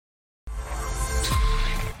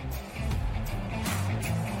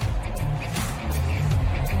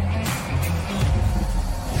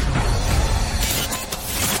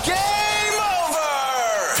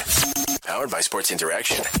Powered by Sports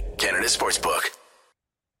Interaction, Canada Sportsbook.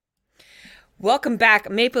 Welcome back,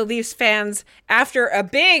 Maple Leafs fans. After a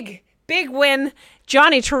big win,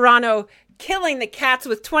 Johnny Toronto killing the Cats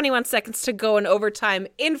with 21 seconds to go in overtime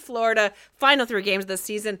in Florida. Final 3 games of the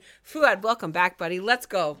season. Fuad, welcome back, buddy. Let's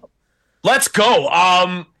go. Let's go.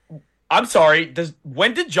 I'm sorry.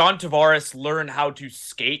 When did John Tavares learn how to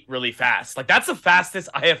skate really fast? Like, that's the fastest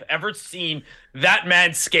I have ever seen that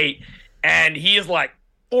man skate. And he is like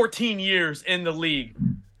 14 years in the league.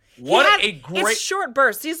 It's short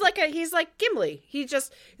bursts. He's like Gimli.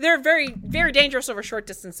 They're very, very dangerous over short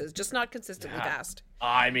distances, just not consistently fast.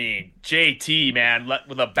 I mean, JT, man,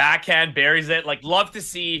 with a backhand buries it. Like, love to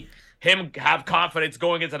see him have confidence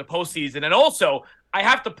going into the postseason. And also, I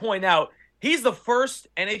have to point out, he's the first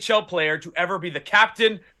NHL player to ever be the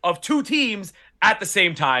captain of 2 teams at the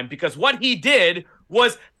same time, because what he did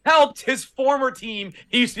was helped his former team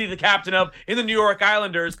he used to be the captain of in the New York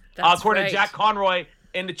Islanders. According to Jack Conroy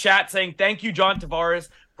in the chat saying, thank you, John Tavares,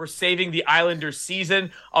 for saving the Islanders season.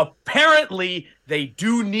 Apparently, they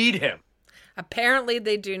do need him.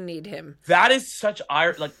 That is such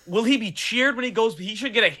iron. Like, will he be cheered when he goes? He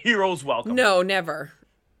should get a hero's welcome. No, never.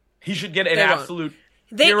 He should get an absolute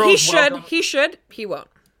hero's welcome. He should. He won't.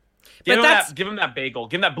 Give him that bagel.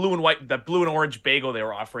 Give him that blue and orange bagel they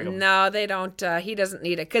were offering him. No, they don't. He doesn't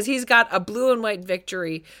need it because he's got a blue and white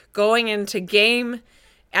victory going into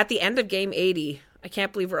at the end of game 80. I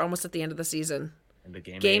can't believe we're almost at the end of the season.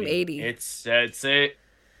 Game 80. It's it.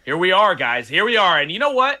 Here we are, guys. Here we are. And you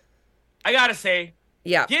know what? I got to say,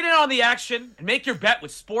 get in on the action and make your bet with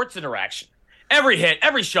Sports Interaction. Every hit,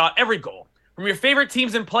 every shot, every goal from your favorite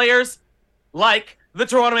teams and players like the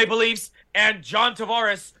Toronto Maple Leafs and John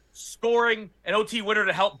Tavares scoring an OT winner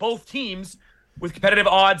to help both teams with competitive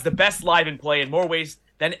odds, the best live in play, and more ways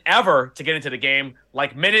than ever to get into the game,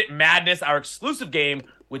 like Minute Madness, our exclusive game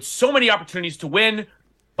with so many opportunities to win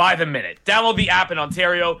by the minute. Download the app in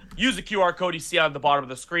Ontario, use the QR code you see on the bottom of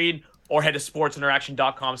the screen, or head to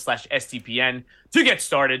sportsinteraction.com/STPN to get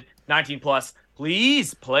started. 19 plus.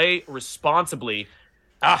 Please play responsibly.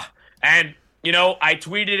 And, I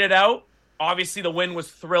tweeted it out. Obviously, the win was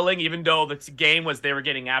thrilling, even though the game they were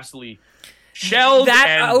getting absolutely shelled.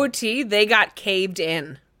 OT, they got caved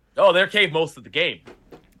in. Oh, they're caved most of the game.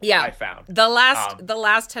 Yeah, I found the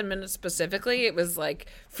last 10 minutes specifically. It was like,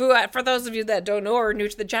 for those of you that don't know or are new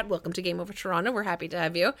to the chat, welcome to Game Over Toronto. We're happy to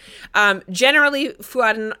have you. Generally,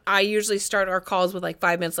 Fuad and I usually start our calls with like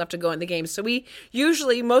 5 minutes left to go in the game. So we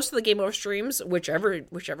usually, most of the Game Over streams, whichever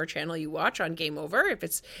channel you watch on Game Over, if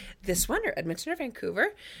it's this one or Edmonton or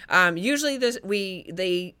Vancouver, usually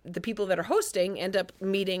the people that are hosting end up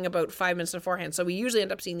meeting about 5 minutes beforehand. So we usually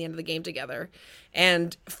end up seeing the end of the game together.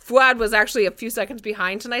 And Fuad was actually a few seconds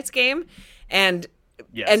behind tonight's game, and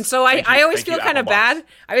so I always feel kind of bad.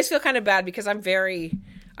 I always feel kind of bad because I'm very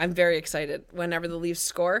excited whenever the Leafs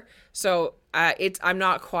score. So I'm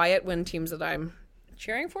not quiet when teams that I'm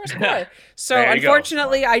cheering for score. So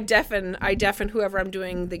unfortunately, I deafen whoever I'm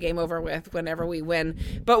doing the game over with whenever we win.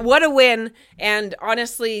 But what a win! And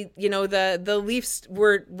honestly, the Leafs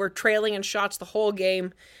were trailing in shots the whole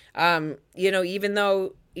game.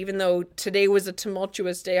 Even though today was a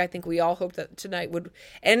tumultuous day, I think we all hoped that tonight would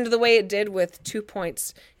end the way it did with 2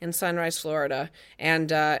 points in Sunrise, Florida. And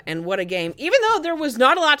what a game. Even though there was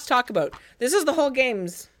not a lot to talk about. This is the whole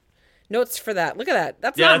game's notes for that. Look at that.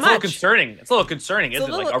 That's not much. A little concerning. It's a little concerning, isn't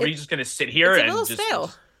it? Like, are we just going to sit here and we'll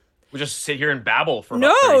just sit here and babble for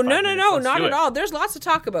about 35 minutes? No, not at all. There's lots to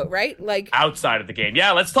talk about, right? Like outside of the game.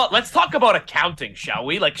 Yeah, let's talk about accounting, shall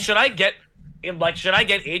we? Like, should I get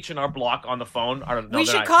H&R Block on the phone? I don't know. We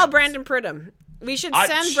should call Brandon Pridham. We should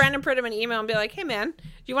send Brandon Pridham an email and be like, "Hey, man, do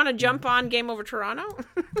you want to jump on Game Over Toronto?"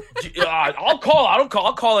 I'll call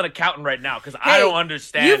an accountant right now because I don't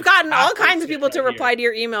understand. You've gotten all kinds of people to reply to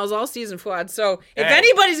your emails all season, Fuad. So if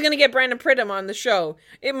anybody's going to get Brandon Pridham on the show,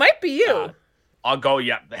 it might be you. I'll go.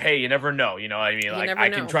 Yeah. Hey, you never know. You know what I mean? Like, I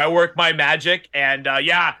can try to work my magic, and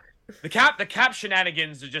the cap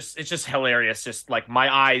shenanigans it's just hilarious. Just like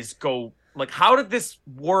my eyes go. Like, how did this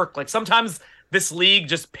work? Like, sometimes this league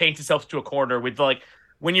just paints itself to a corner with, like,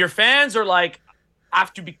 when your fans are, like,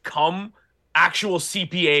 have to become actual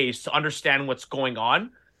CPAs to understand what's going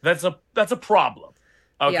on, that's a problem,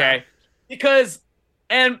 okay? Yeah. Because,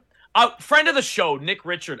 and a friend of the show, Nick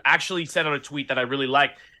Richard, actually sent out a tweet that I really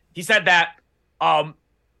liked. He said that a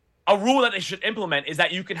rule that they should implement is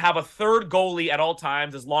that you can have a third goalie at all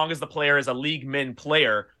times as long as the player is a league min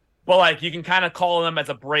player, but, like, you can kind of call them as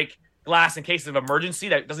a break glass in case of emergency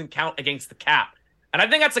that doesn't count against the cap. And I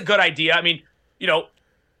think that's a good idea. I mean,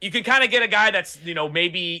 you can kind of get a guy that's,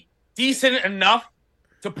 maybe decent enough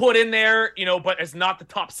to put in there, but it's not the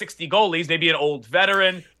top 60 goalies, maybe an old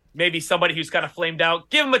veteran, maybe somebody who's kind of flamed out,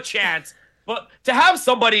 give him a chance. But to have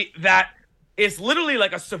somebody that is literally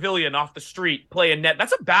like a civilian off the street play a net,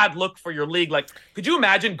 that's a bad look for your league. Like, could you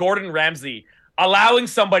imagine Gordon Ramsay allowing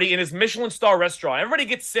somebody in his Michelin star restaurant, everybody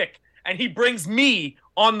gets sick, and he brings me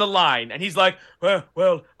on the line, and he's like,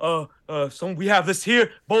 so we have this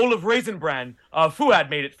here bowl of Raisin Bran. Fuad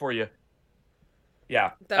made it for you.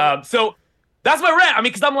 Yeah. So that's my rant. I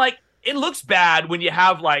mean, because I'm like, it looks bad when you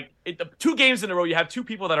have like 2 games in a row. You have 2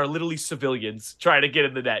 people that are literally civilians trying to get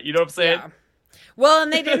in the net. You know what I'm saying? Yeah. Well,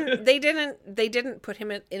 and they didn't put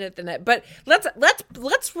him in at the net. But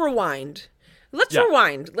let's rewind. Let's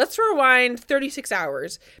rewind 36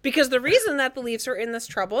 hours, because the reason that the Leafs are in this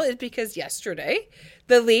trouble is because yesterday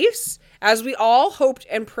the Leafs, as we all hoped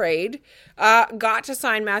and prayed, got to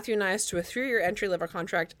sign Matthew Knies to a 3-year entry-level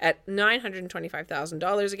contract at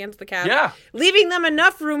 $925,000 against the cap, leaving them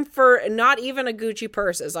enough room for not even a Gucci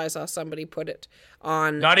purse, as I saw somebody put it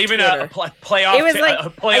on Not even Twitter. a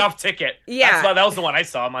playoff ticket. Yeah. That was the one I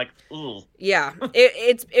saw. I'm like, ooh. Yeah.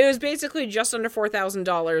 It was basically just under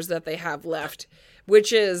 $4,000 that they have left,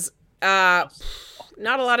 which is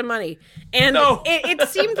not a lot of money. And it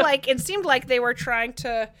seemed like they were trying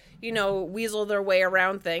to, weasel their way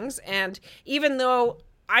around things. And even though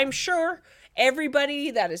I'm sure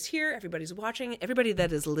everybody that is here, everybody's watching, everybody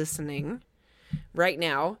that is listening right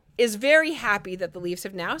now is very happy that the Leafs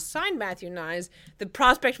have now signed Matthew Knies, the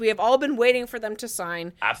prospect we have all been waiting for them to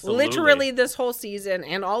sign. Absolutely. Literally this whole season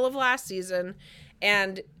and all of last season.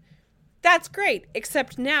 And that's great.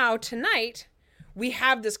 Except now, tonight, we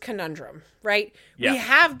have this conundrum, right? Yeah. We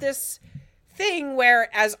have this thing where,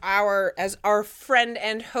 as our friend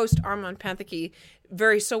and host Armand Panthaki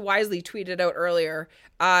very so wisely tweeted out earlier,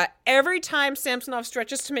 every time Samsonov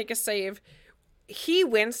stretches to make a save, he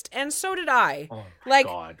winced, and so did I. Oh my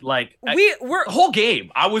God! We're whole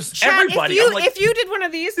game. I was Chad, everybody. If you did one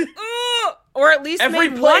of these, or at least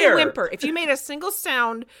made one whimper, if you made a single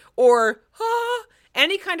sound or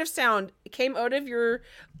any kind of sound came out of your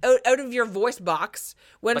voice box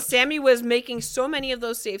when Sammy was making so many of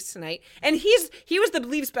those saves tonight, and he was the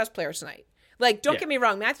Leafs' best player tonight. Like, don't get me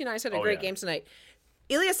wrong, Matthew Knies had a great game tonight.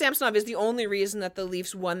 Ilya Samsonov is the only reason that the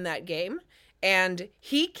Leafs won that game. And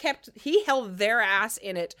he held their ass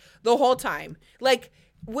in it the whole time. And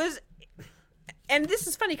this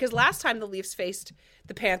is funny because last time the Leafs faced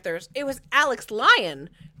the Panthers, it was Alex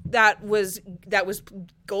Lyon that was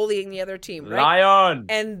goalieing the other team, right? Lyon.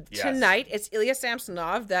 And tonight it's Ilya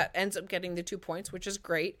Samsonov that ends up getting the 2 points, which is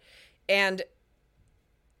great. And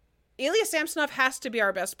Ilya Samsonov has to be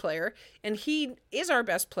our best player, and he is our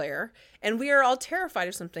best player, and we are all terrified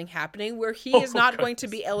of something happening where he is not going to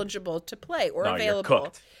be eligible to play or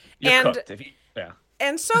available. You're cooked.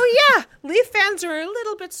 And so, Leaf fans are a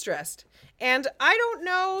little bit stressed. And I don't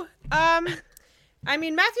know. I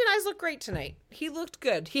mean, Matthew Knies looked great tonight. He looked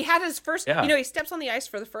good. He had his first, he steps on the ice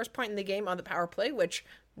for the first point in the game on the power play, which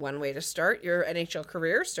one way to start your NHL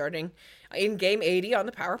career, starting in game 80 on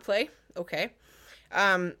the power play. Okay.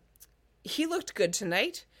 He looked good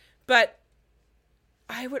tonight, but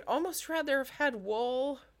I would almost rather have had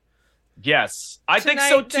Woll. Yes, I think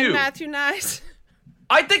so too. Than Matthew Knies.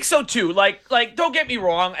 I think so too. Like, don't get me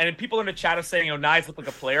wrong. And people in the chat are saying, Knies looked like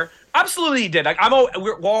a player. Absolutely, he did. Like,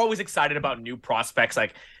 we're always excited about new prospects.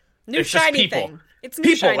 Like, new shiny thing. It's new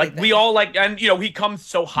people. Shiny like thing. We all like, and he comes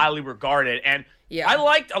so highly regarded. And I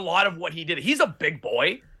liked a lot of what he did. He's a big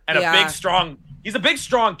boy and a big strong. He's a big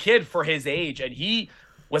strong kid for his age, and he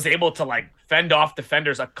was able to fend off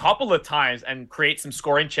defenders a couple of times and create some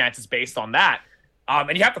scoring chances based on that.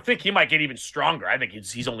 And you have to think he might get even stronger. I think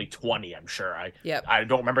he's only 20, I'm sure. I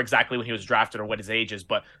don't remember exactly when he was drafted or what his age is,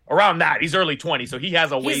 but around that, he's early 20, so he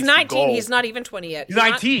has a ways to go. He's 19. He's not even 20 yet. He's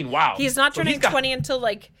 19. Wow. He's not turning 20 until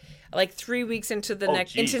like 3 weeks into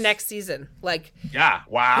next season.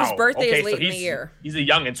 Wow. His birthday is late in the year. He's a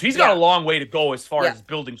youngin', so he's got a long way to go as far as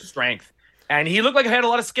building strength. And he looked like he had a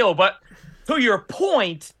lot of skill, but to your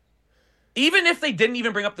point, even if they didn't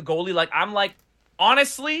even bring up the goalie, I'm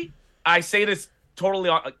honestly, I say this totally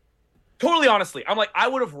honestly, I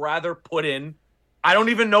would have rather put in, I don't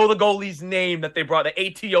even know the goalie's name that they brought, the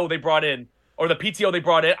ATO they brought in, or the PTO they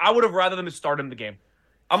brought in. I would have rather them to start him the game.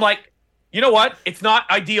 I'm like, you know what? It's not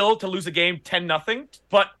ideal to lose a game 10-0,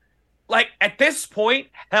 but at this point,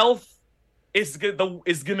 health is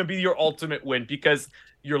going to be your ultimate win because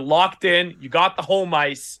you're locked in. You got the home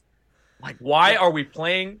ice. Why are we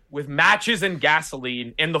playing with matches and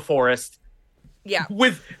gasoline in the forest? Yeah.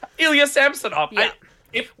 With Ilya Samsonov. Yeah.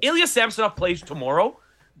 If Ilya Samsonov plays tomorrow,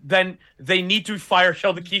 then they need to fire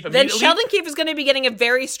Sheldon Keefe immediately. Then Sheldon Keefe is going to be getting a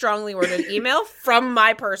very strongly worded email from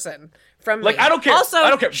my person. From me. I don't care. Also, I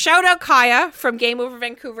don't care. Shout out Kaya from Game Over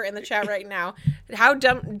Vancouver in the chat right now. How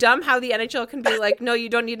dumb how the NHL can be like, no, you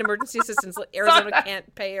don't need emergency assistance. Arizona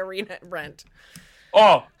can't pay arena rent.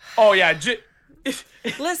 Oh yeah.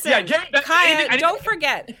 Listen, Kaya, don't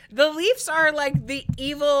forget, the Leafs are like the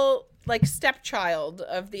evil stepchild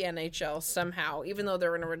of the NHL somehow, even though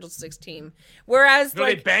they're an original six team. Whereas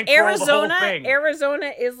Arizona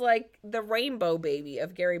is like the rainbow baby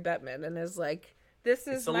of Gary Bettman, and is like, this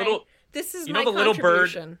is my little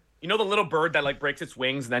bird. You know the little bird that like breaks its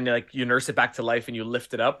wings and then you nurse it back to life and you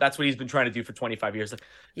lift it up? That's what he's been trying to do for 25 years. Like,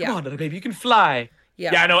 come on, little baby, you can fly.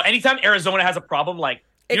 Yeah, I know. Anytime Arizona has a problem, like,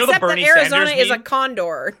 except that Arizona is a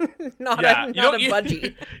condor, not a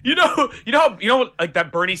budgie. You know, like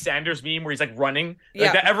that Bernie Sanders meme where he's like running.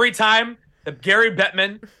 Like that every time that Gary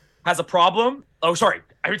Bettman has a problem. Oh, sorry.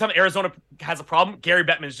 Every time Arizona has a problem, Gary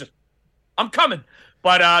Bettman is just, I'm coming.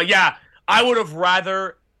 But I would have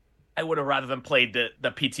rather them played the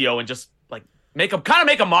PTO and just like make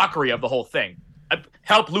a mockery of the whole thing.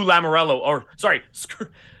 Help Lou Lamoriello, or sorry, screw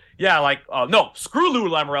Lou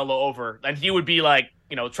Lamoriello over, and he would be like,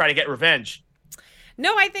 try to get revenge.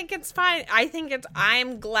 No, I think it's fine.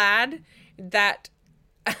 I'm glad that,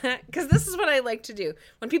 because this is what I like to do.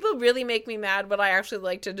 When people really make me mad, what I actually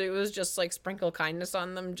like to do is just like sprinkle kindness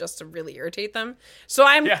on them just to really irritate them. So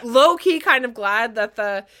I'm low-key kind of glad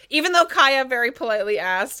that even though Kaya very politely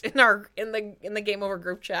asked in the Game Over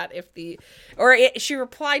group chat she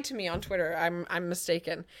replied to me on Twitter, I'm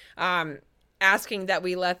mistaken, asking that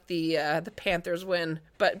we let the Panthers win,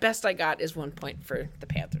 but best I got is 1 point for the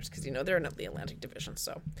Panthers because they're in the Atlantic Division.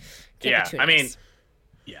 So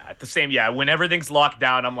at the same when everything's locked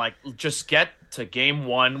down, I'm like, just get to game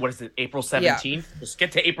 1. What is it, April 17th? Yeah. Just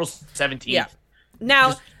get to April 17th. Yeah.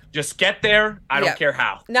 Now. Just get there. I don't care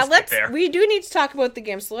how. Now we do need to talk about the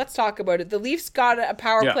game, so let's talk about it. The Leafs got a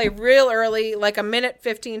power play real early, like a minute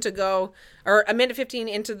 15 to go, or a minute 15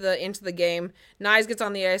 into the game. Nyes gets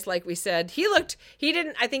on the ice, like we said.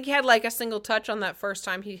 I think he had like a single touch on that first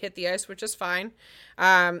time he hit the ice, which is fine.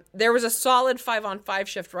 There was a solid 5-on-5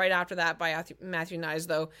 shift right after that by Matthew Nyes,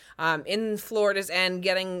 though, in Florida's end,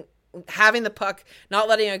 having the puck, not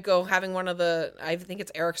letting it go, having one of I think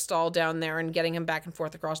it's Eric Stahl down there and getting him back and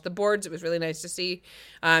forth across the boards. It was really nice to see.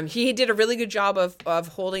 He did a really good job of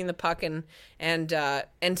holding the puck and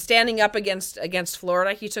standing up against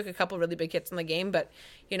Florida. He took a couple really big hits in the game, but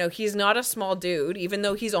he's not a small dude, even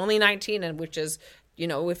though he's only 19, and which is,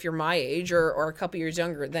 if you're my age or a couple years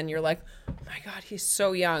younger, then you're like, oh my God, he's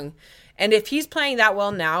so young. And if he's playing that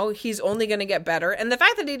well now, he's only going to get better. And the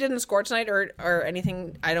fact that he didn't score tonight or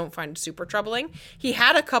anything, I don't find super troubling. He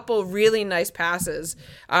had a couple really nice passes.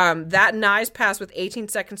 That Nyes pass with 18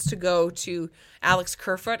 seconds to go to Alex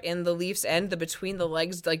Kerfoot in the Leafs end, the between the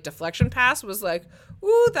legs like deflection pass was like,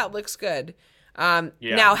 ooh, that looks good.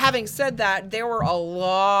 Now, having said that, there were a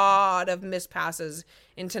lot of missed passes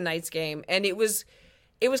in tonight's game, and it was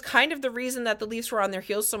kind of the reason that the Leafs were on their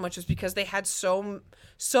heels so much, is because they had so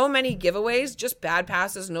many giveaways, just bad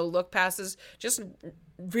passes, no look passes, just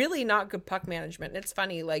really not good puck management. And it's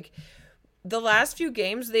funny, like the last few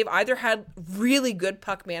games, they've either had really good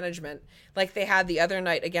puck management, like they had the other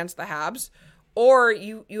night against the Habs, or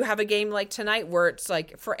you have a game like tonight where it's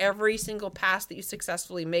like for every single pass that you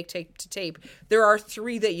successfully make tape to tape, there are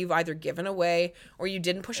 3 that you've either given away or you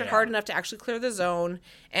didn't push it hard enough to actually clear the zone.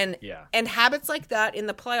 And habits like that in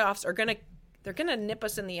the playoffs are they're going to nip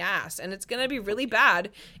us in the ass, and it's going to be really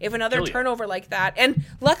bad if another turnover like that. And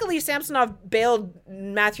luckily, Samsonov bailed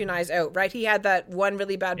Matthew Nyes out, right? He had that one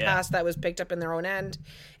really bad pass that was picked up in their own end,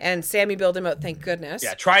 and Sammy bailed him out, thank goodness.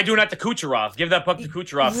 Yeah, try doing that to Kucherov. Give that puck to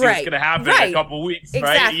Kucherov. See what's going to happen in a couple of weeks,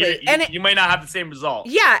 exactly. Right? You might not have the same result.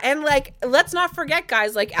 Yeah, and like, let's not forget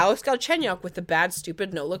guys like Alex Galchenyuk with the bad,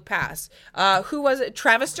 stupid no-look pass. Who was it?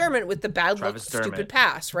 Travis Dermott with the bad look, stupid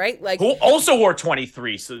pass, right? Like, who also wore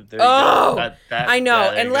 23, so there you go. I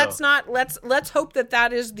know, and let's hope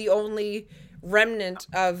that is the only remnant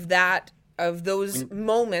of those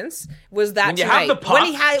moments was that when you tonight. Have the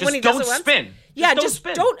puck, when he don't spin. Yeah, just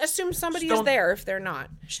don't assume somebody is there if they're not.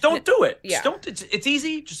 Just don't do it. Yeah. It's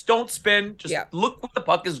easy. Just don't spin. Just look where the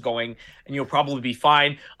puck is going, and you'll probably be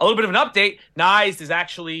fine. A little bit of an update. Nyes is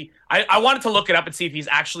actually. I wanted to look it up and see if he's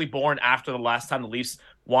actually born after the last time the Leafs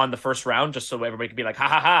won the first round, just so everybody could be like, ha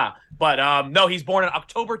ha ha. But no, he's born in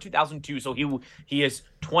October 2002, so he is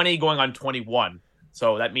 20 going on 21.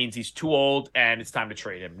 So that means he's too old, and it's time to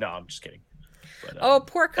trade him. No, I'm just kidding. But,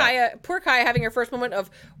 poor Kaya having her first moment of,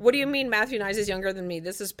 what do you mean Matthew Nyes is younger than me?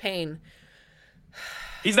 This is pain.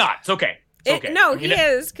 He's not. It's okay. Okay. He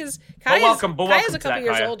is, because Kaya's a couple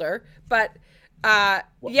years older. But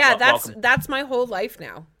that's my whole life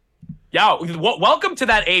now. Yeah, welcome to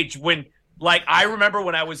that age when, like, I remember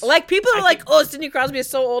when I was... Like, people are like, oh, Sidney Crosby is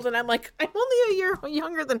so old, and I'm like, I'm only a year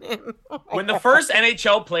younger than him. When the first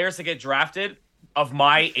NHL players to get drafted of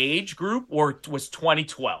my age group was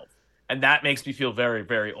 2012. And that makes me feel very,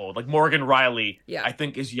 very old. Like, Morgan Riley, I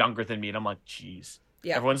think, is younger than me. And I'm like, geez.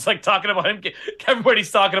 Yeah. Everyone's, like, talking about him.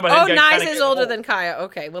 Everybody's talking about him. Oh, Nyes is older than Kaya.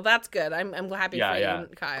 Okay, well, that's good. I'm happy for you,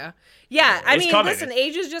 Kaya. Yeah, I mean, listen,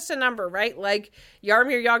 age is just a number, right? Like,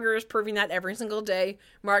 Jaromir Jagr is proving that every single day.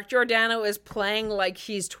 Mark Giordano is playing like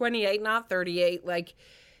he's 28, not 38. Like,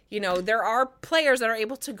 you know, there are players that are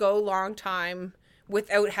able to go long time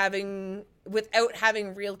without having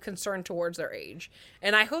real concern towards their age.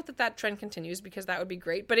 And I hope that trend continues, because that would be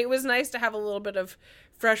great. But it was nice to have a little bit of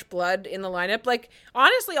fresh blood in the lineup. Like,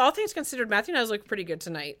 honestly, all things considered, Matthew Nyes looked pretty good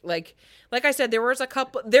tonight. Like I said, there was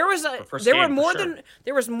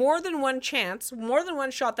more than one chance, more than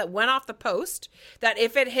one shot that went off the post, that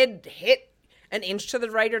if it had hit an inch to the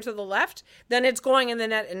right or to the left, then it's going in the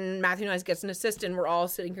net, and Matthew Nyes gets an assist, and we're all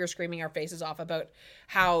sitting here screaming our faces off about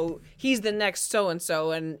how he's the next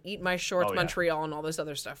so-and-so and eat my shorts, Montreal, and all this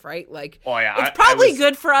other stuff, right? Like, it's probably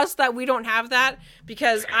good for us that we don't have that,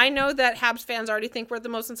 because I know that Habs fans already think we're the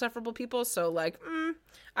most insufferable people, so, like,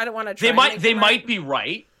 I don't want to try. They might be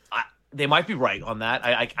right. They might be right on that.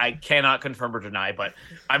 I cannot confirm or deny, but,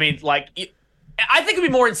 I mean, like... I think it'd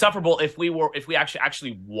be more insufferable if we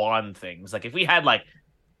actually won things. Like, if we had like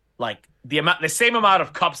the same amount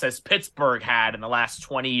of cups as Pittsburgh had in the last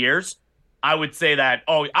 20 years, I would say that,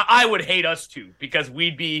 I would hate us too, because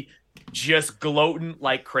we'd be just gloating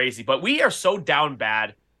like crazy. But we are so down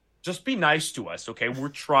bad. Just be nice to us, okay? We're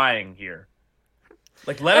trying here.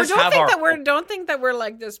 Like, don't think that we're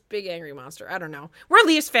like this big angry monster. I don't know. We're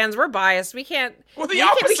Leafs fans. We're biased. We can't. We're the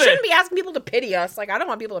opposite. We shouldn't be asking people to pity us. Like, I don't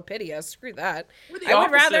want people to pity us. Screw that. We're the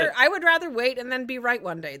opposite. I would rather wait and then be right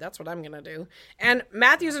one day. That's what I'm gonna do. And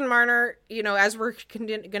Matthews and Marner, you know, as we're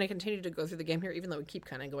going to continue to go through the game here, even though we keep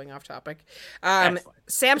kind of going off topic.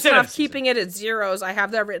 Samsonov keeping it at zeros. I have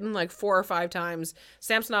that written like 4 or 5 times.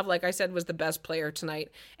 Samsonov, like I said, was the best player tonight.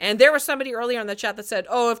 And there was somebody earlier in the chat that said,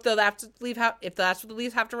 "Oh, if that's what the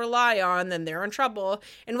Leafs have to rely on, then they're in trouble."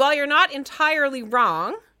 And while you're not entirely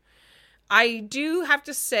wrong, I do have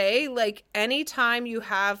to say, like, anytime you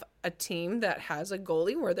have a team that has a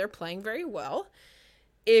goalie where they're playing very well,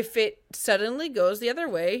 if it suddenly goes the other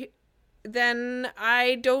way, then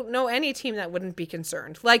I don't know any team that wouldn't be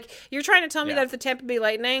concerned. Like, you're trying to tell me that if the Tampa Bay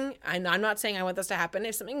Lightning, and I'm not saying I want this to happen,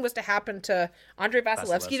 if something was to happen to Andrei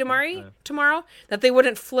Vasilevsky tomorrow, that they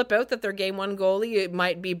wouldn't flip out that their game 1 goalie, it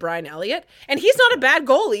might be Brian Elliott. And he's not a bad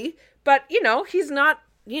goalie, but, you know, he's not,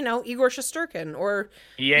 you know, Igor Shesterkin or,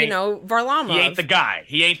 you know, Varlamov. He ain't the guy.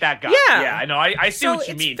 He ain't that guy. Yeah, I know. I see what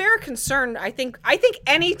you mean. It's fair concern. I think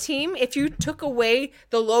any team, if you took away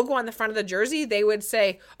the logo on the front of the jersey, they would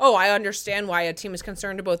say, oh, I understand why a team is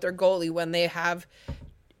concerned about their goalie when they have,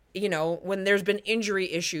 you know, when there's been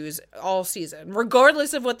injury issues all season,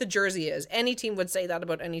 regardless of what the jersey is. Any team would say that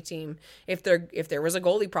about any team if there was a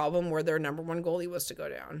goalie problem where their number 1 goalie was to go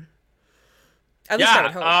down. At least I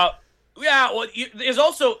would hope. Yeah, well, there's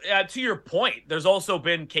also, to your point, there's also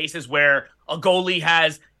been cases where a goalie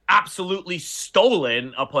has absolutely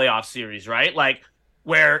stolen a playoff series, right? Like,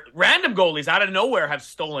 where random goalies out of nowhere have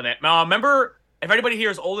stolen it. Now, remember, if anybody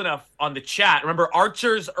here is old enough on the chat, remember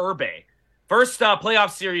Archer's Urbe. First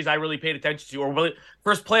playoff series I really paid attention to, or really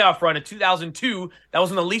first playoff run in 2002, that was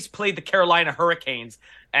when the Leafs played the Carolina Hurricanes.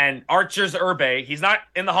 And Archer's Urbe, he's not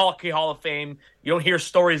in the Hockey Hall of Fame. You don't hear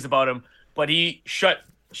stories about him, but he shut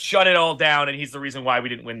it all down, and he's the reason why we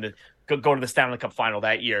didn't go to the Stanley Cup final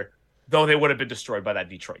that year, though they would have been destroyed by that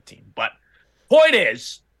Detroit team. But point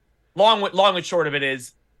is, long and short of it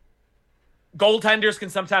is, goaltenders can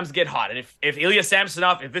sometimes get hot. And if Ilya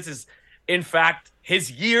Samsonov, if this is in fact his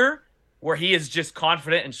year where he is just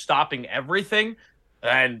confident in stopping everything,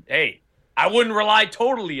 then hey, I wouldn't rely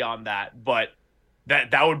totally on that, but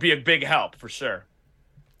that would be a big help for sure.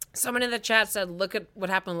 Someone in the chat said, look at what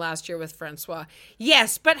happened last year with Francois.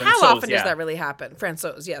 Yes, but how often does that really happen?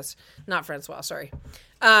 Francois, yes. Not Francois, sorry.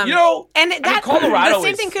 You know, and that Colorado the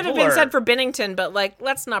same thing could have been said for Binnington, but, like,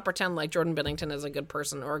 let's not pretend like Jordan Binnington is a good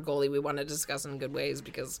person or a goalie we want to discuss in good ways,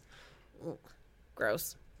 because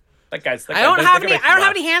gross. That guy's I don't have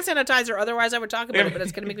any hand sanitizer, otherwise I would talk about it, but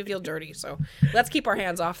it's going to make me feel dirty, so let's keep our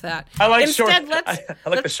hands off that. I like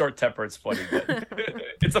the short temper. It's funny, but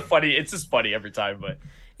it's just funny every time, but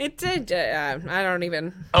it did. I don't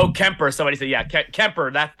even. Oh, Kemper. Somebody said, yeah, Kemper.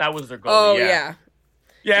 That was their goal. Oh, yeah.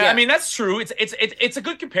 Yeah, I mean, that's true. It's a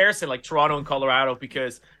good comparison, like Toronto and Colorado,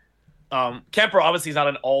 because Kemper obviously is not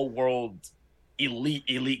an all-world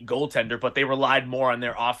elite goaltender, but they relied more on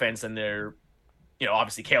their offense and their,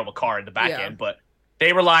 obviously Cale Makar in the back end, but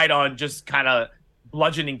they relied on just kind of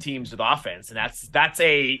bludgeoning teams with offense, and that's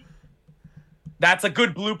a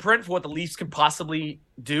good blueprint for what the Leafs can possibly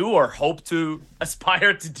do or hope to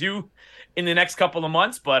aspire to do in the next couple of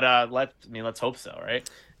months. But let's hope so, right?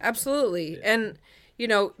 Absolutely. And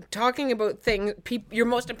talking about your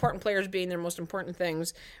most important players being their most important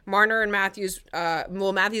things, Marner and Matthews,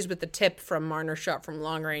 Matthews with the tip from Marner shot from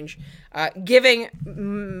long range, giving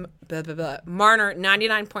Marner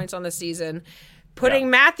 99 points on the season, putting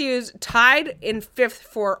Matthews tied in 5th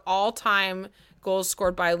for all-time goals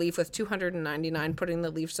scored by a Leaf with 299, putting the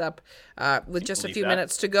Leafs up with just a few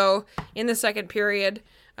minutes to go in the second period.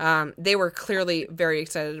 They were clearly very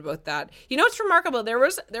excited about that. It's remarkable. There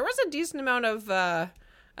was a decent amount of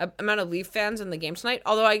Leaf fans in the game tonight,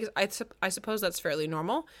 although I suppose that's fairly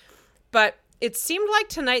normal. But it seemed like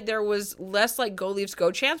tonight there was less like go Leafs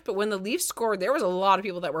go chants, but when the Leafs scored, there was a lot of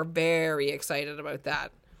people that were very excited about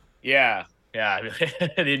that. Yeah.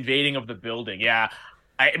 The invading of the building. Yeah.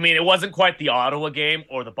 I mean, it wasn't quite the Ottawa game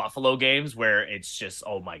or the Buffalo games where it's just,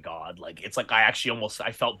 oh my God. Like, it's like I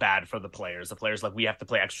felt bad for the players. The players, like, we have to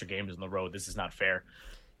play extra games on the road. This is not fair.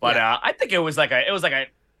 But I think it was like a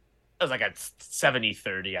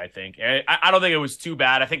 70-30, I think. I don't think it was too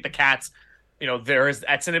bad. I think the Cats,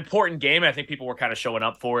 it's an important game. And I think people were kind of showing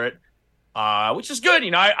up for it, which is good.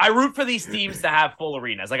 I root for these teams to have full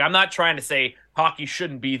arenas. Like, I'm not trying to say hockey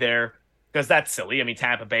shouldn't be there because that's silly. I mean,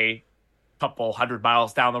 Tampa Bay, couple 100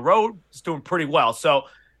 miles down the road, is doing pretty well. So,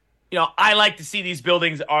 I like to see these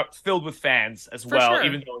buildings are filled with fans as well, sure.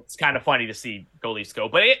 Even though it's kind of funny to see go Leafs go.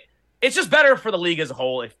 But it's just better for the league as a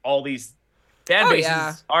whole if all these fan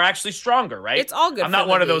bases are actually stronger, right? It's all good. I'm not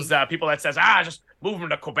one of those people that says, just move them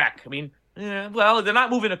to Quebec. I mean, well, they're not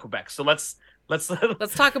moving to Quebec, so let's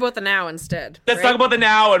talk about the now instead. Let's talk about the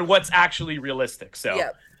now and what's actually realistic. So,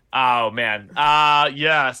 oh man,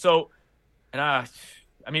 So, and I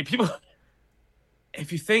mean, people.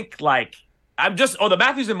 If you think like the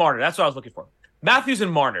Matthews and Marner, that's what I was looking for. Matthews and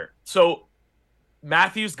Marner. So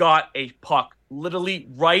Matthews got a puck literally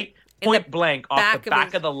right point blank off the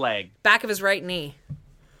back of the leg. Back of his right knee.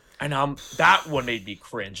 And that one made me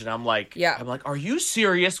cringe. And I'm like, are you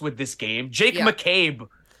serious with this game? Jake McCabe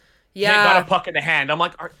got a puck in the hand. I'm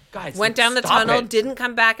like, guys, went down the tunnel, didn't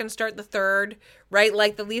come back and start the third, right?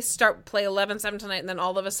 Like the Leafs play 11-7 tonight, and then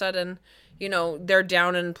all of a sudden, they're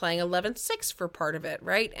down and playing 11-6 for part of it,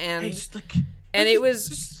 right? And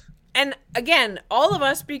and again, all of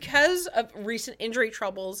us, because of recent injury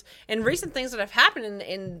troubles and recent things that have happened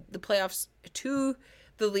in the playoffs to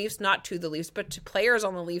the Leafs, not to the Leafs, but to players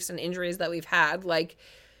on the Leafs and injuries that we've had, like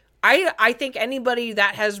I think anybody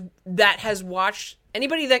that has watched,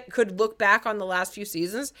 anybody that could look back on the last few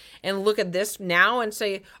seasons and look at this now and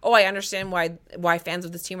say, oh, I understand why fans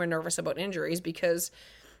of this team are nervous about injuries, because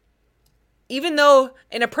even though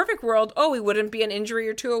in a perfect world, we wouldn't be an injury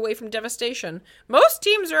or two away from devastation, most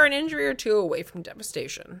teams are an injury or two away from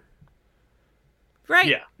devastation. Right?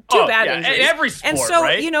 Yeah. Two bad injuries. In every sport, and so,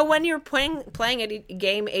 right? When you're playing at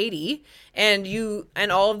game 80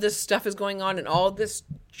 and all of this stuff is going on and all this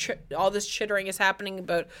chittering is happening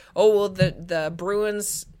about, the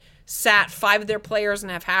Bruins sat 5 of their players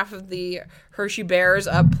and have half of the Hershey Bears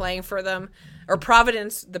up playing for them, or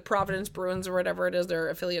the Providence Bruins or whatever it is their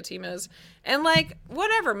affiliate team is. And like,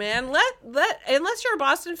 whatever, man, unless you're a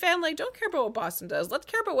Boston fan, like, don't care about what Boston does. Let's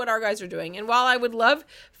care about what our guys are doing. And while I would love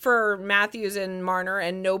for Matthews and Marner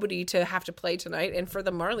and nobody to have to play tonight, and for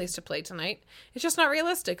the Marlies to play tonight, it's just not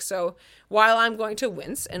realistic. So while I'm going to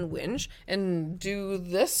wince and whinge and do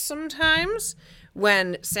this sometimes,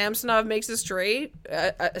 when Samsonov makes a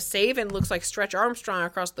save and looks like Stretch Armstrong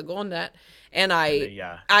across the goal net, and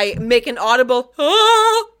I make an audible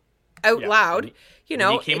out loud.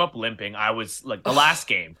 When he came up limping, I was like, the last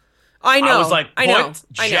game. I know. I was like, put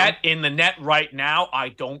Jet in the net right now. I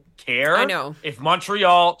don't care. I know. If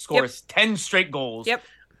Montreal scores 10 straight goals,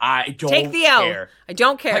 I don't take the L. care. I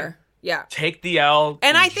don't care. Take the L.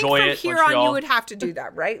 And I think from here on, you would have to do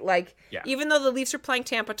that, right? Like, even though the Leafs are playing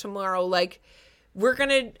Tampa tomorrow, like,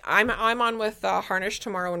 I'm on with Harnish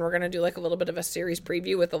tomorrow, and we're gonna do like a little bit of a series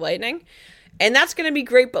preview with the Lightning. And that's going to be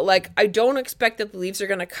great, but, like, I don't expect that the Leafs are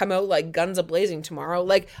going to come out, like, guns a-blazing tomorrow.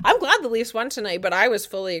 Like, I'm glad the Leafs won tonight, but I was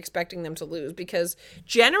fully expecting them to lose because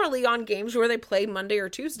generally on games where they play Monday or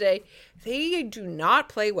Tuesday, they do not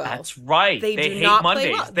play well. That's right. They do hate not Mondays.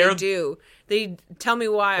 Play well. They do. They tell me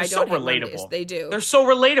why I don't hate Mondays. They do. They're so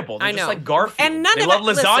relatable. They're just like Garfield. And they love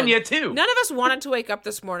lasagna, too. None of us wanted to wake up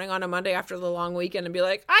this morning on a Monday after the long weekend and be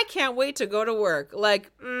like, I can't wait to go to work.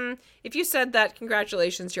 Like, if you said that,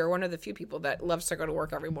 congratulations, you're one of the few people that loves to go to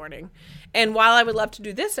work every morning. And while I would love to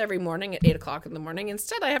do this every morning at 8 o'clock in the morning,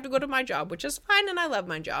 instead I have to go to my job, which is fine, and I love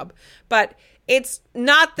my job. But it's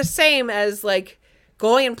not the same as, like,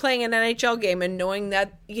 going and playing an NHL game and knowing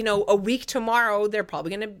that, you know, a week tomorrow, they're probably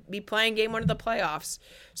going to be playing game one of the playoffs.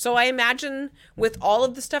 So I imagine with all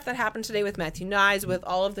of the stuff that happened today with Matthew Knies, with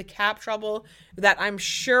all of the cap trouble that I'm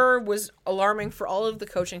sure was alarming for all of the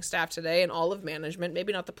coaching staff today and all of management,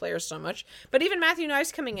 maybe not the players so much, but even Matthew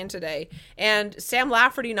Knies coming in today and Sam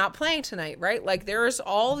Lafferty not playing tonight, right? Like, there's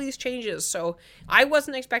all these changes. So I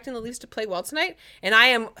wasn't expecting the Leafs to play well tonight, and I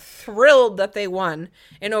am thrilled that they won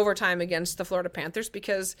in overtime against the Florida Panthers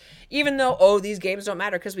because even though, these games don't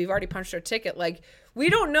matter because we've already punched our ticket, like, we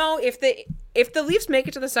don't know if the Leafs make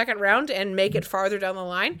it to the second round and make it farther down the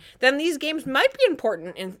line, then these games might be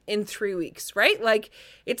important in 3 weeks, right? Like,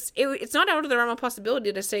 it's not out of the realm of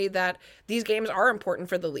possibility to say that these games are important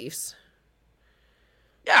for the Leafs.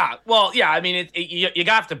 Yeah, well, yeah, I mean, you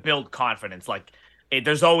have to build confidence. Like,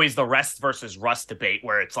 there's always the rest versus rust debate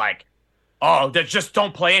where it's like, just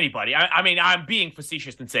don't play anybody. I mean, I'm being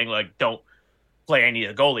facetious in saying, like, don't play any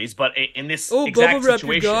of the goalies, but in this exact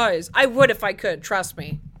situation, your guys. I would if I could, trust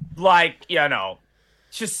me. Like, you know,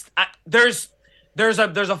 just there's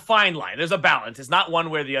a fine line. There's a balance. It's not one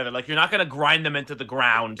way or the other. Like, you're not going to grind them into the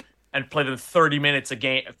ground and play them 30 minutes a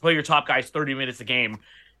game, play your top guys 30 minutes a game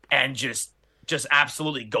and just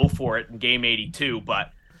absolutely go for it in game 82.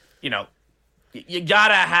 But, you know, you got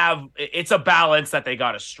to have, it's a balance that they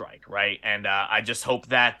got to strike, right? And I just hope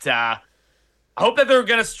that they're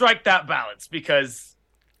going to strike that balance because,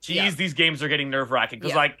 these games are getting nerve-wracking.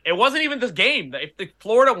 Because, like, it wasn't even this game. If the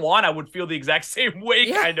Florida won, I would feel the exact same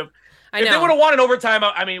way, kind of. If they would have won in overtime,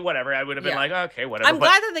 I mean, whatever. I would have been like, okay, whatever. I'm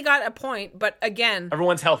glad that they got a point, but again,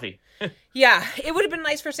 everyone's healthy. Yeah, it would have been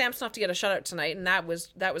nice for Samsonov to get a shutout tonight, and that was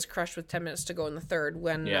crushed with 10 minutes to go in the third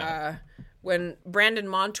when Brandon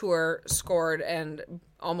Montour scored and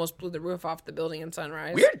almost blew the roof off the building in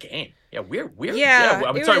Sunrise. Weird game. Yeah, weird. Yeah,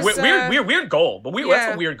 I'm sorry, weird goal. But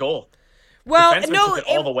that's a weird goal. Well, took it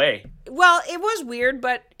all the way. Well, it was weird,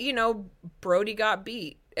 but, you know, Brody got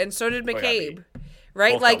beat, and so did McCabe,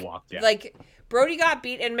 right? Both like Brody got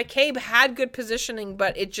beat, and McCabe had good positioning,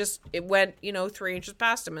 but it went, 3 inches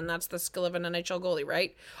past him, and that's the skill of an NHL goalie,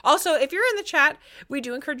 right? Also, if you're in the chat, we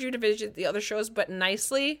do encourage you to visit the other shows, but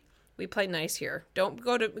nicely. We play nice here. Don't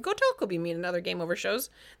go to Okobe Meet and other Game Over shows.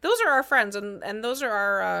 Those are our friends and those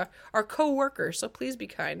are our co-workers. So please be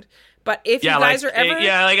kind. But if you guys are ever,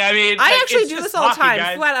 I actually do this all the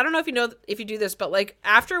time. Flat, I don't know if you do this, but like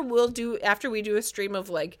after we do a stream of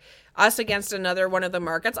like us against another one of the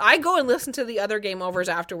markets, I go and listen to the other Game Overs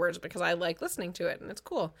afterwards because I like listening to it and it's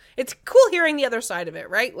cool. It's cool hearing the other side of it,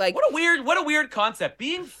 right? Like what a weird concept.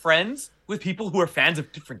 Being friends with people who are fans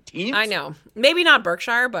of different teams. I know. Maybe not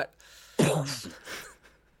Berkshire, but I'm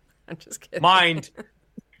just kidding. Mind.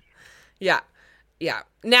 Yeah.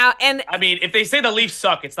 Now, and I mean, if they say the Leafs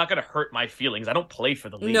suck, it's not going to hurt my feelings. I don't play for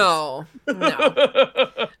the Leafs.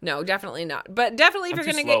 No, definitely not. But definitely,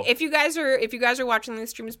 if you guys are watching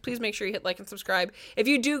these streams, please make sure you hit like and subscribe. If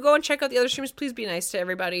you do go and check out the other streams, please be nice to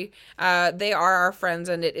everybody. They are our friends,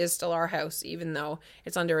 and it is still our house, even though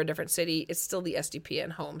it's under a different city. It's still the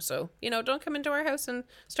SDPN home, so don't come into our house and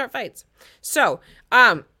start fights. So,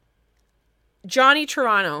 Johnny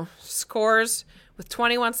Toronto scores with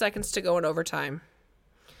 21 seconds to go in overtime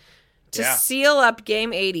to seal up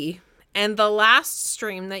Game 80 and the last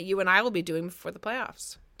stream that you and I will be doing before the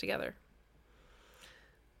playoffs together.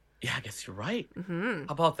 Yeah, I guess you're right. Mm-hmm.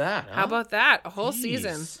 How about that? Huh? How about that? A whole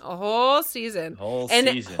season.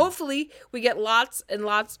 And hopefully we get lots and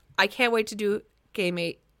lots. I can't wait to do Game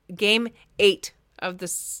 8 of the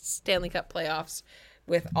Stanley Cup playoffs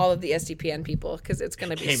with all of the SDPN people because it's going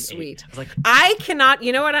to be sweet. I cannot.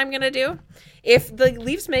 You know what I'm going to do?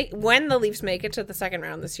 When the Leafs make it to the second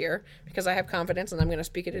round this year, because I have confidence and I'm going to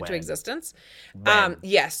speak it into existence.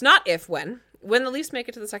 Yes, not if, when. When the Leafs make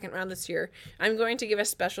it to the second round this year, I'm going to give a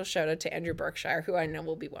special shout out to Andrew Berkshire, who I know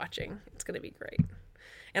will be watching. It's going to be great.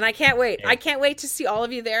 And I can't wait. I can't wait to see all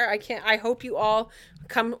of you there. I hope you all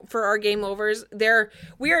come for our game overs.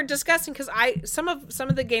 We are discussing, because some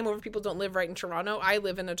of the game over people don't live right in Toronto. I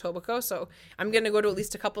live in Etobicoke, so I'm going to go to at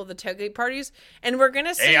least a couple of the tailgate parties, and we're going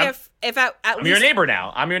to see if at I'm least... your neighbor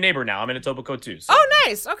now. I'm in Etobicoke too. So oh,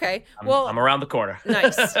 nice. Okay. I'm around the corner.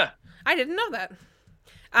 Nice. I didn't know that.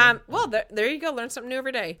 Well, there you go. Learn something new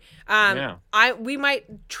every day. We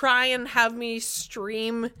might try and have me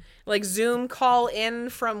stream, like Zoom call in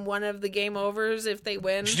from one of the game overs if they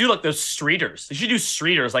win. You should do like those streeters. You should do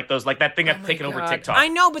streeters like those, like that thing I've taken over TikTok. I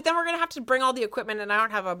know, but then we're gonna have to bring all the equipment, and I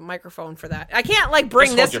don't have a microphone for that. I can't like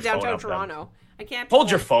bring this to downtown Toronto. I can't hold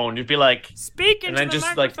your phone. You'd be like speak into the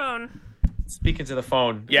microphone. Like, speaking to the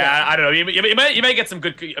phone. Yeah, I don't know. You may get some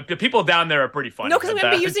good... The people down there are pretty funny. No, because I'm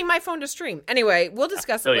going to be using my phone to stream. Anyway, we'll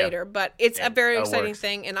discuss it later. But it's a very exciting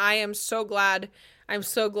thing, and I am so glad... I'm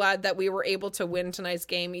so glad that we were able to win tonight's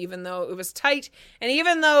game, even though it was tight. And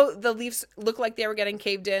even though the Leafs looked like they were getting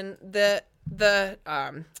caved in, the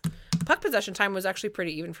puck possession time was actually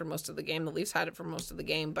pretty even for most of the game. The Leafs had it for most of the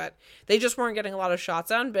game, but they just weren't getting a lot of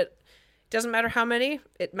shots on. But it doesn't matter how many.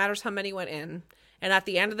 It matters how many went in. And at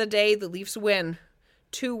the end of the day, the Leafs win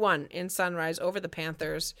 2-1 in Sunrise over the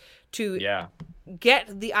Panthers to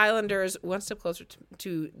get the Islanders one step closer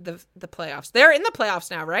to the playoffs.Ey're in the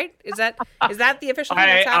playoffs now, right? Is that the official thing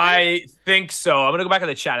that's happening? I think so. I'm going to go back to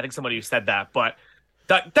the chat. I think somebody said that. But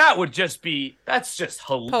that would just be... That's just...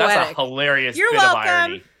 That's a hilarious bit of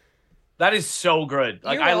irony. That is so good.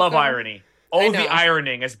 Like, I love irony. Oh, the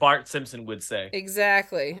ironing, as Bart Simpson would say.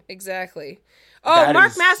 Exactly. Oh,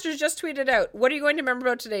 Mark Masters just tweeted out, what are you going to remember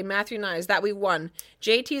about today, Matthew Nyes, that we won?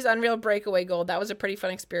 JT's unreal breakaway goal. That was a pretty fun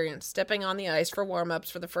experience. Stepping on the ice for warm-ups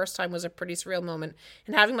for the first time was a pretty surreal moment.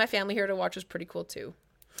 And having my family here to watch was pretty cool, too.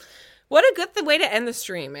 What a good way to end the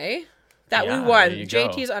stream, eh? That we won.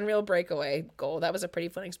 JT's unreal breakaway goal. That was a pretty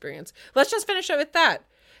fun experience. Let's just finish it with that.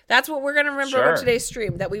 That's what we're going to remember about today's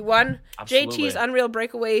stream, that we won. Absolutely. JT's unreal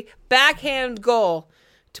breakaway backhand goal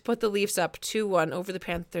to put the Leafs up 2-1 over the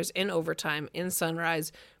Panthers in overtime in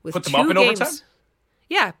Sunrise with put them up in games. Overtime?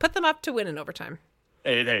 Yeah, put them up to win in overtime.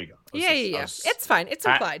 Hey, there you go. Yeah. It's fine. It's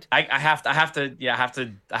implied. I have to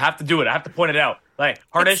do it. I have to point it out. Like,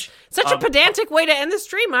 Harnish. It's such a pedantic way to end the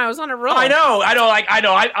stream. I was on a roll. I know.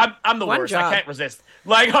 I'm the worst. Job. I can't resist.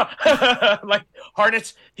 Like, like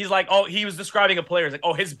Harnish, he's like, oh, he was describing a player. He's like,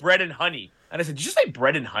 oh, his bread and honey. And I said, did you say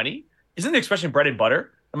bread and honey? Isn't the expression bread and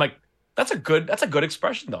butter? I'm like, that's a good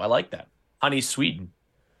expression though. I like that. Honey's sweetened.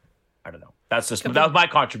 I don't know. That was my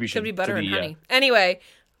contribution. Could be butter and honey. Anyway,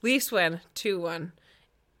 Leafs win 2-1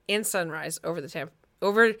 in Sunrise over the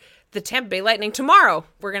Tampa Bay Lightning. Tomorrow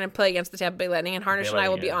we're going to play against the Tampa Bay Lightning, and Harnish and I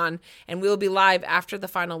will be on, and we will be live after the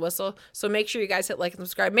final whistle. So make sure you guys hit like and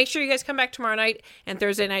subscribe. Make sure you guys come back tomorrow night and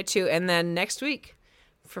Thursday night too, and then next week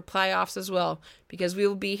for playoffs as well, because we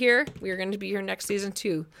will be here. We are going to be here next season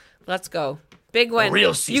too. Let's go. Big win.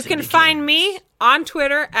 You can find me on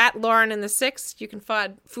Twitter at Lauren in the Six. You can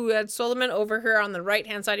find Fuad Solomon over here on the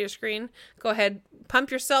right-hand side of your screen. Go ahead.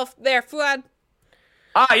 Pump yourself there, Fuad.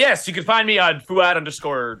 Yes. You can find me on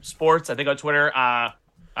Fuad_sports, I think, on Twitter. I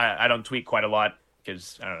don't tweet quite a lot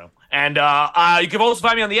because I don't know. And you can also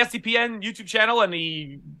find me on the SDPN YouTube channel and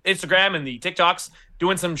the Instagram and the TikToks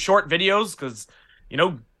doing some short videos because,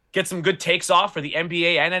 get some good takes off for the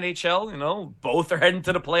NBA and NHL. Both are heading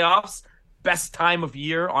to the playoffs. Best time of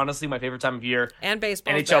year, honestly, my favorite time of year. And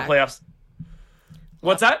baseball. NHL playoffs.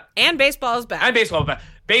 What's that? And baseball is back.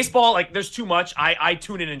 Baseball, like, there's too much. I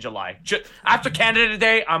tune in July. After Canada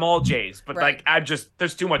Day, I'm all Jays. But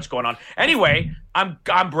there's too much going on. Anyway, I'm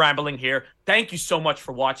rambling here. Thank you so much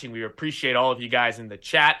for watching. We appreciate all of you guys in the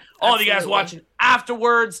chat. All of you guys watching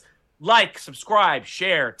afterwards. Like, subscribe,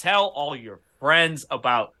 share, tell all your friends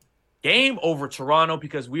about Game Over Toronto,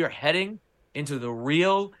 because we are heading into the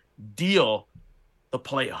real deal, the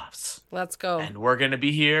playoffs. Let's go. And we're going to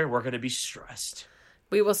be here. We're going to be stressed.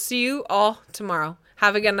 We will see you all tomorrow.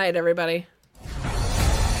 Have a good night, everybody.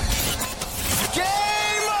 Game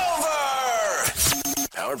over!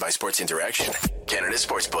 Powered by Sports Interaction, Canada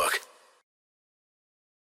Sportsbook.